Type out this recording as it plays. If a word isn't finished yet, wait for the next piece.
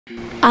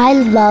I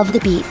love the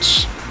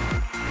beach,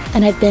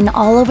 and I've been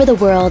all over the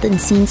world and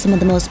seen some of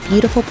the most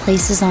beautiful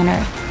places on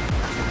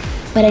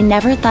earth. But I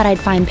never thought I'd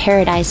find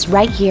paradise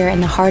right here in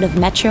the heart of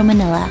Metro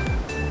Manila.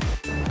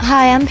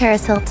 Hi, I'm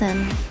Paris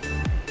Hilton.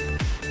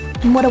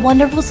 And what a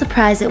wonderful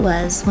surprise it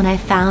was when I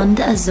found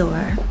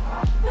Azure.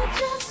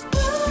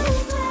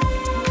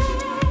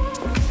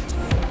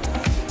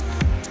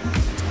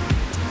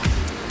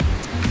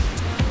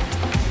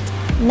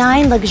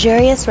 Nine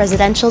luxurious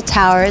residential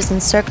towers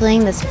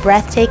encircling this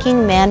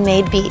breathtaking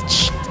man-made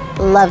beach.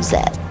 Loves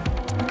it.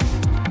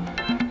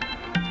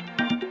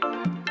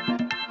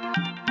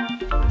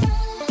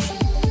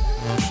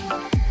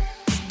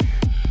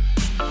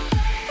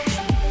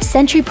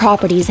 Century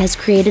Properties has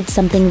created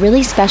something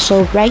really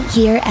special right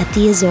here at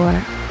the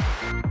Azure.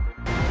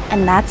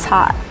 And that's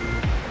hot.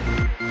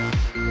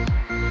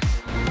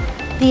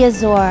 The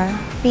Azure,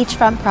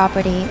 beachfront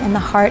property in the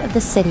heart of the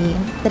city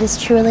that is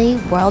truly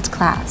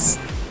world-class.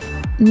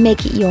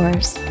 Make it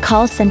yours.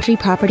 Call Century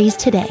Properties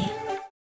today.